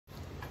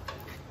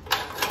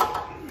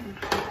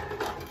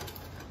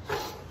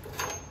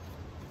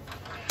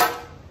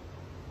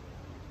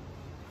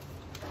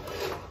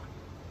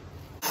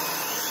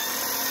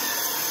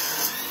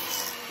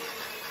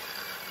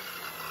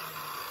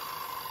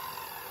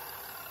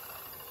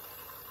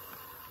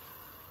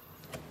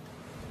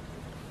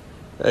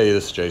Hey,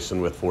 this is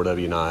Jason with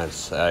 4W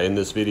Knives. In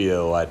this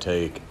video, I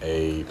take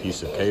a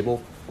piece of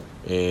cable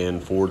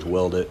and forge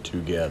weld it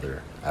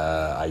together.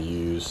 I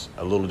use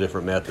a little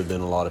different method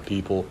than a lot of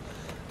people,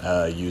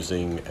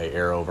 using an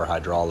air over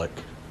hydraulic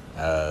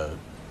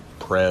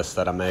press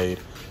that I made,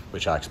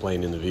 which I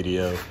explained in the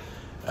video.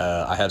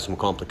 I had some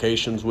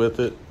complications with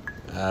it,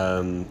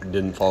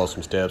 didn't follow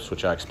some steps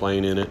which I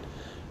explain in it.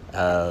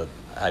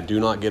 I do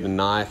not get a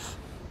knife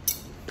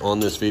on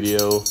this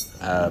video,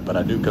 but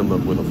I do come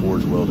up with a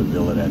forge welded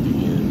billet at the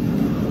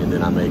end, and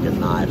then I make a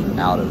knife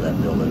out of that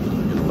billet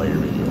in a later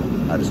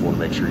video. I just want to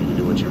make sure you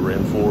do what you were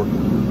in for.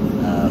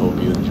 I hope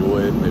you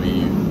enjoy it. Maybe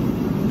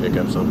you pick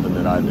up something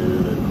that I do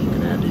that you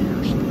can add to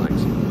yours.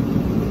 Thanks.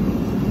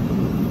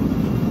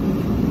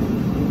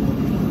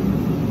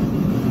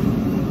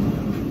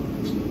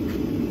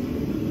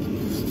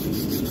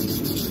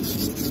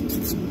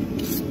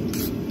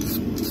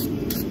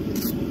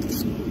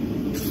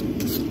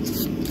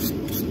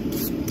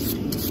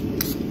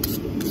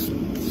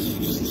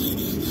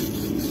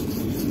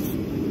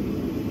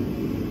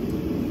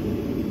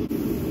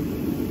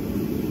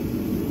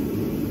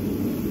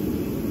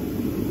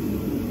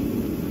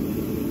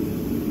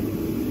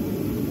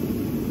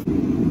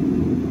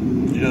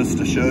 Just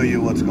to show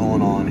you what's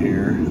going on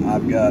here,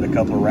 I've got a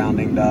couple of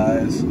rounding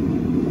dies.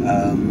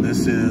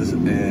 This is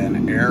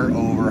an air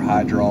over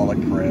hydraulic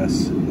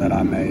press that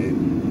I made.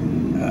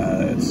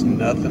 It's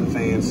nothing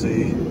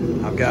fancy.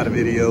 I've got a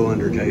video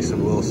under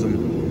Jason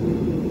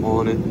Wilson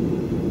on it.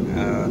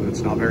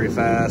 It's not very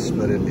fast,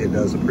 but it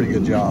does a pretty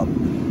good job.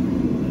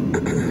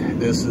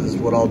 This is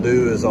what I'll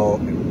do is I'll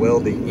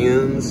weld the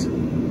ends,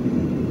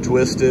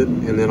 twist it,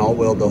 and then I'll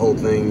weld the whole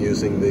thing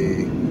using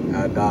the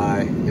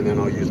die, and then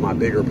I'll use my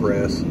bigger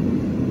press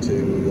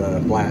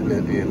to flatten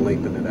it and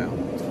lengthen it out.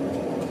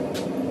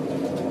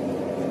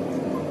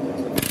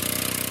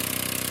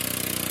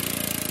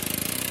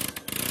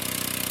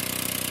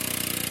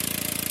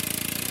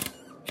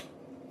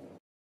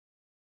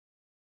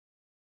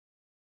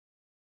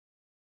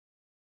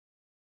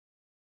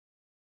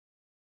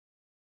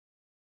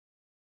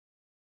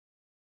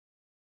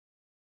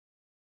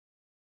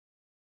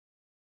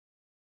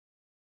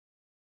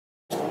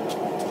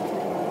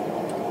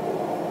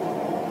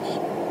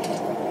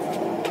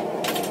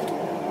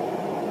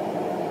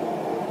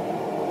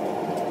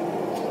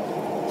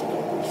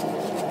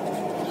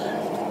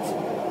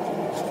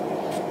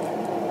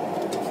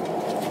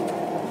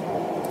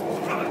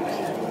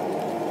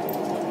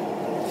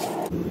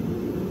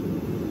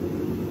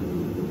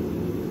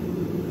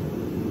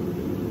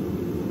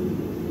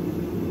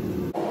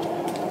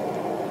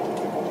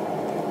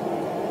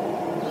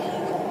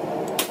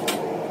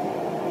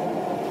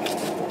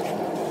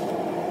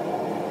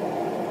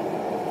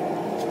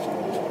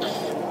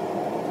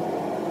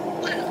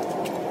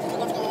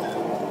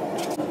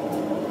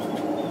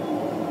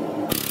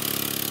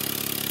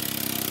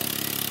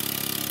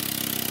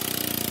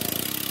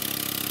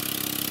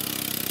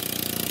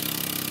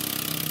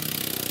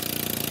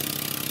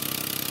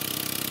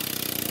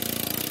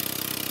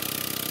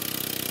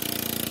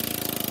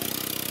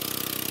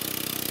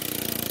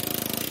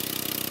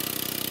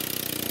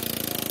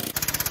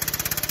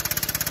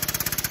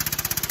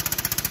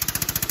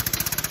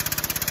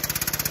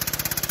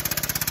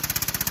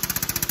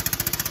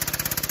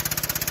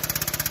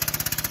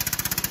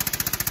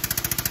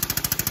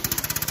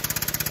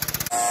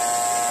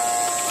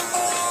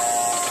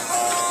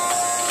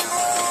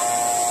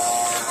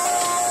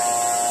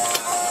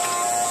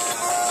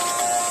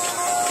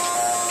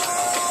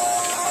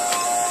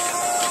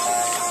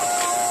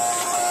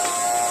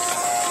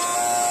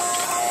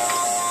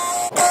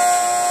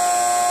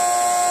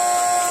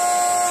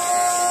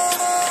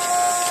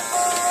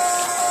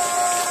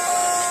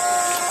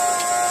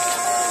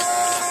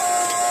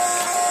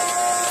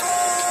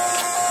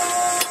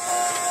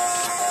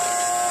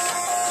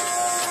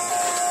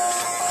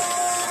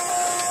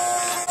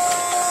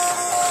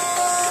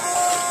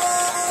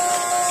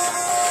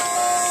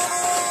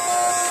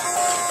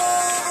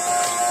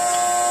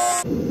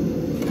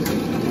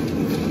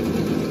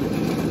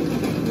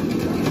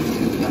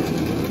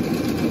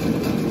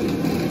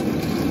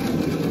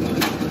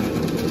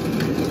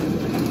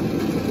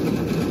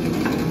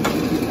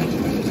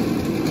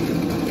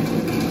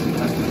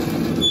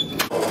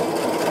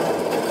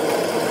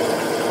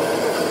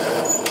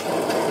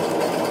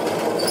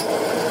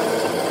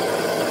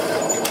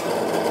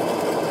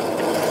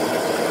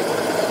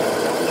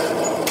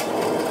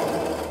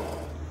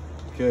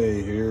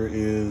 Okay, here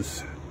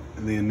is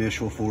the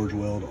initial forge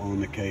weld on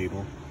the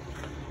cable.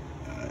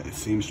 It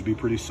seems to be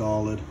pretty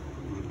solid.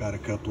 I've got a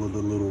couple of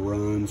the little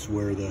runs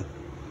where the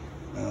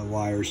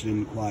wires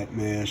didn't quite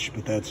mesh,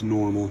 but that's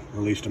normal, or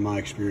at least in my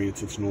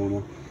experience, it's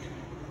normal.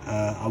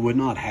 I would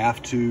not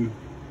have to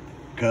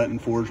cut and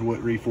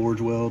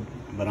reforge weld,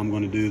 but I'm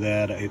going to do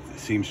that. It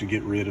seems to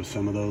get rid of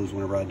some of those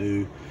whenever I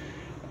do.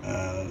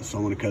 So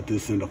I'm going to cut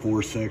this into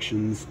 4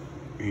 sections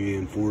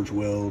and forge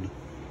weld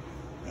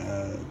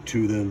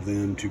 2 of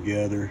them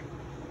together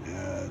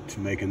to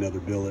make another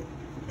billet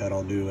that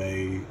I'll do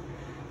a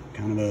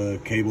kind of a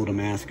cable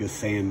Damascus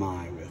sand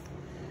my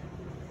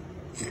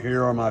with.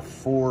 Here are my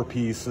 4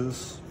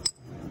 pieces.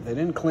 They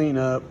didn't clean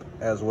up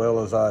as well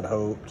as I'd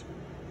hoped.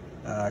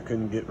 I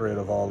couldn't get rid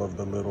of all of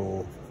the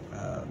little,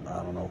 I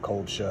don't know,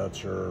 cold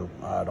shuts, or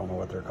I don't know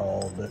what they're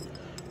called, but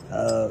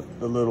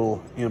the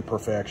little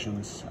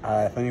imperfections.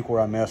 I think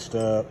where I messed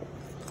up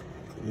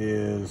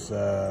is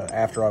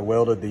after I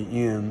welded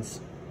the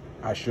ends,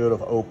 I should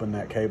have opened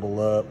that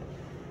cable up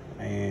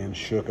and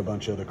shook a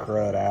bunch of the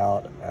crud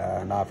out,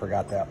 and I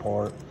forgot that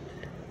part.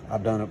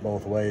 I've done it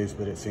both ways,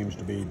 but it seems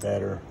to be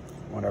better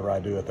whenever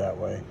I do it that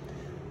way.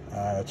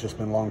 It's just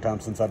been a long time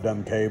since I've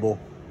done cable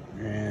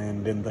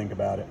and didn't think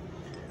about it.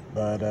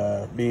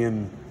 But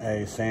being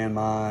a sand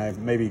my,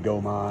 maybe go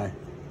my,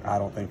 I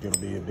don't think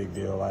it'll be a big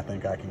deal. I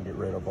think I can get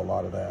rid of a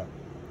lot of that.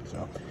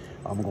 So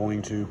I'm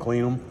going to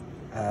clean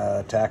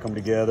them, tack them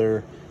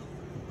together,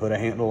 put a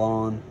handle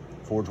on,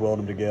 forge weld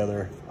them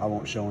together. I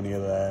won't show any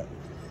of that.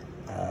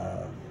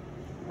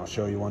 I'll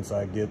show you once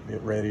I get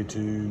it ready to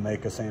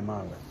make a sand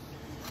my with.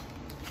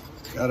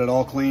 Got it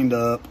all cleaned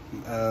up.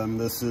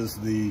 This is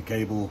the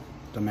cable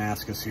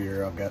Damascus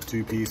here. I've got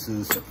 2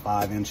 pieces at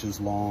 5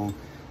 inches long.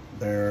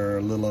 They're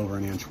a little over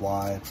 1 inch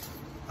wide.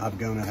 I'm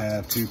gonna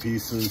have 2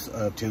 pieces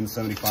of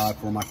 1075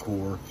 for my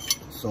core.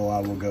 So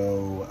I will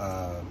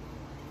go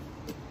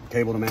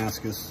cable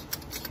Damascus,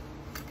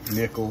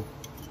 nickel,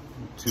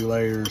 2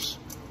 layers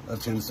of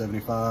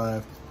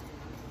 1075,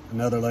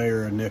 another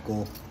layer of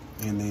nickel,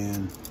 and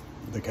then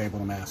the cable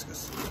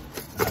Damascus.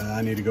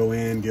 I need to go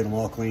in, get them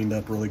all cleaned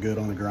up really good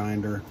on the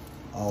grinder.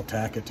 I'll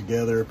tack it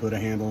together, put a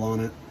handle on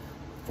it,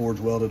 forge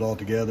weld it all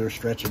together,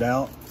 stretch it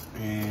out,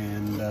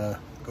 and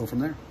go from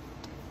there.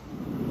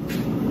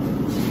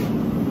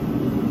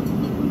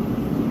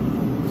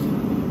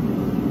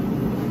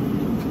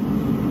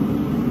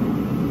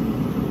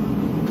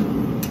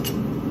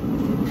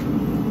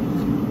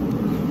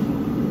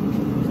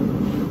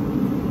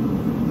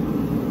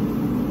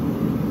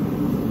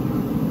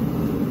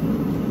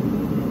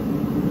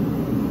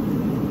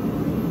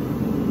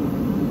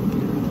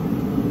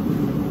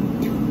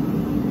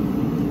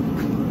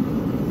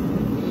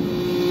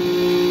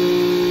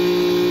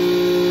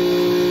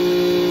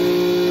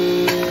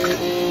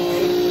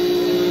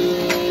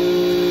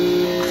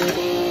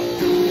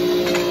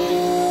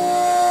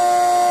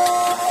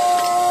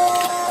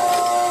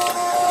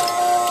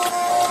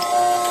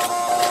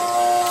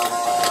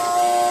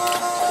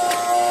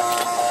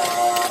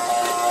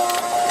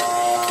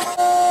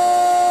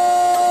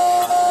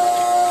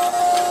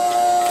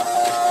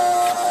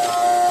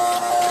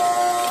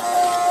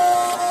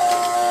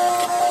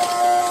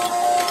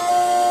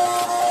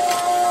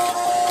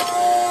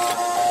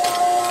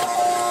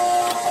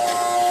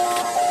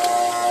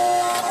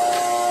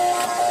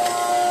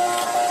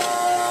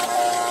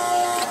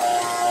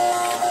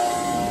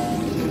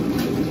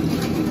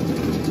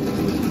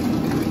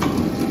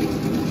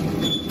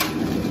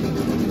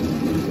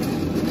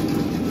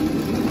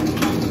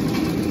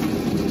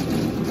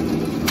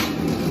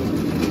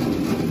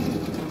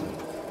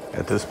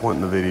 At this point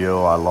in the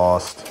video, I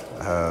lost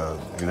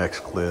the next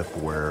clip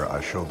where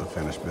I showed the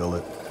finished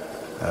billet.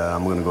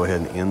 I'm going to go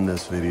ahead and end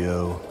this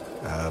video,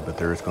 but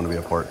there is going to be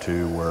a part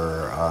 2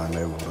 where I'm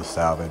able to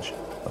salvage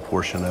a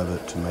portion of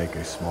it to make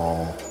a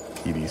small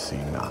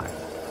PVC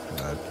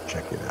knife.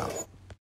 Check it out.